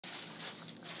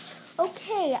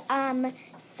Hey,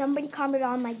 somebody commented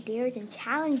on my Dares and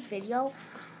Challenge video,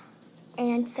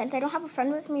 and since I don't have a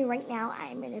friend with me right now,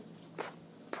 I'm gonna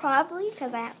probably,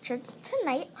 because I have church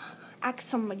tonight, ask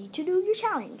somebody to do your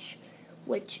challenge,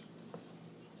 which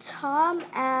Tom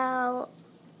L.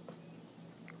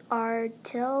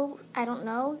 Artil, I don't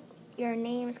know, your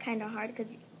name is kind of hard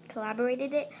because you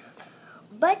collaborated it,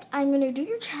 but I'm going to do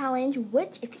your challenge,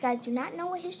 which, if you guys do not know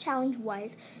what his challenge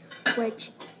was,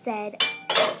 which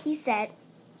he said,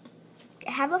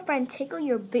 have a friend tickle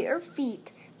your bare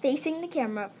feet facing the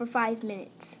camera for 5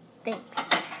 minutes. Thanks.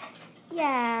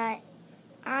 Yeah,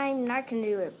 I'm not going to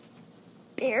do it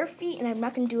bare feet, and I'm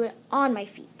not going to do it on my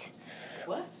feet.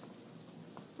 What?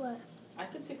 What? I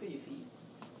could tickle your feet.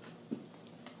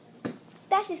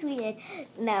 That's just weird.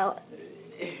 No.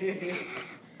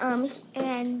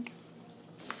 And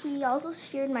he also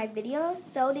shared my videos.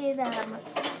 So did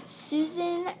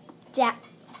Susan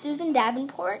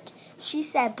Davenport. She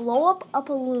said, blow up a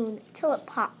balloon till it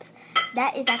pops.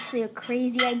 That is actually a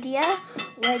crazy idea,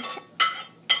 which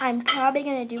I'm probably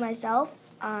going to do myself.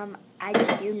 I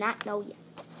just do not know yet.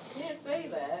 You can't say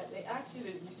that. They asked you to,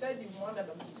 you said you wanted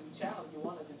them to do the challenge. You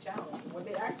wanted the challenge. When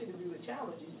they asked you to do the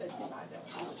challenge, you said you're not going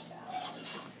to do the challenge.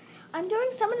 I'm doing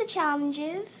some of the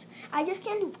challenges. I just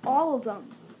can't do all of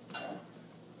them.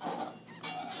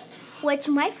 Which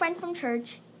my friend from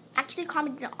church actually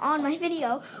commented on my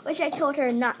video, which I told her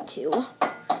not to.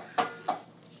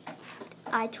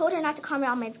 I told her not to comment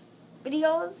on my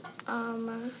videos.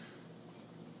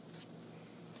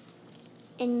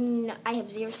 And I have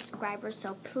 0 subscribers,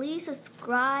 so please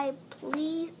subscribe.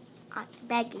 Please, I'm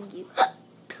begging you.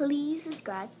 Please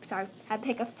subscribe. Sorry, I have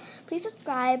hiccups. Please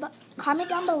subscribe. Comment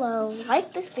down below.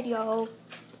 Like this video.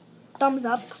 Thumbs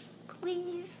up,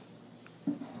 please.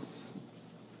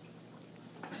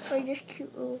 For this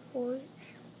cute little horse.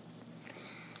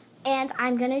 And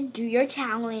I'm gonna do your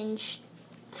challenge,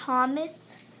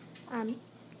 Thomas.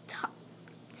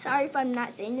 Sorry if I'm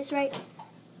not saying this right.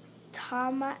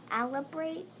 Tama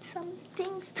Alabrate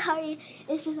something. Sorry,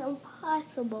 it's just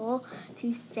impossible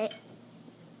to say.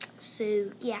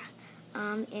 So yeah,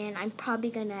 and I'm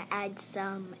probably gonna add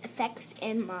some effects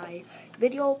in my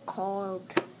video called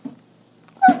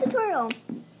clothes tutorial.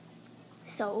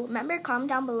 So remember, comment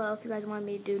down below if you guys want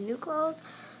me to do new clothes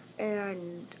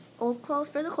and old clothes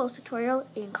for the clothes tutorial,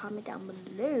 and comment down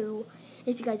below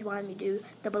if you guys want me to do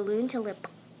the balloon till it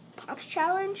pops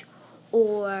challenge,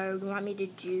 or you want me to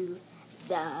do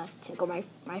the tickle my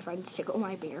friends tickle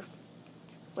my bare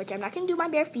feet, which I'm not going to do my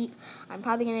bare feet. I'm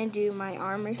probably going to do my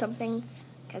arm or something,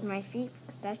 because my feet,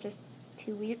 that's just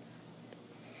too weird.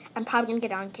 I'm probably going to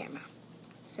get it on camera.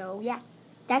 So yeah,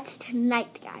 that's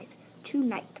tonight, guys.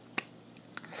 Tonight.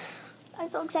 I'm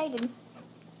so excited.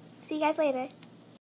 See you guys later.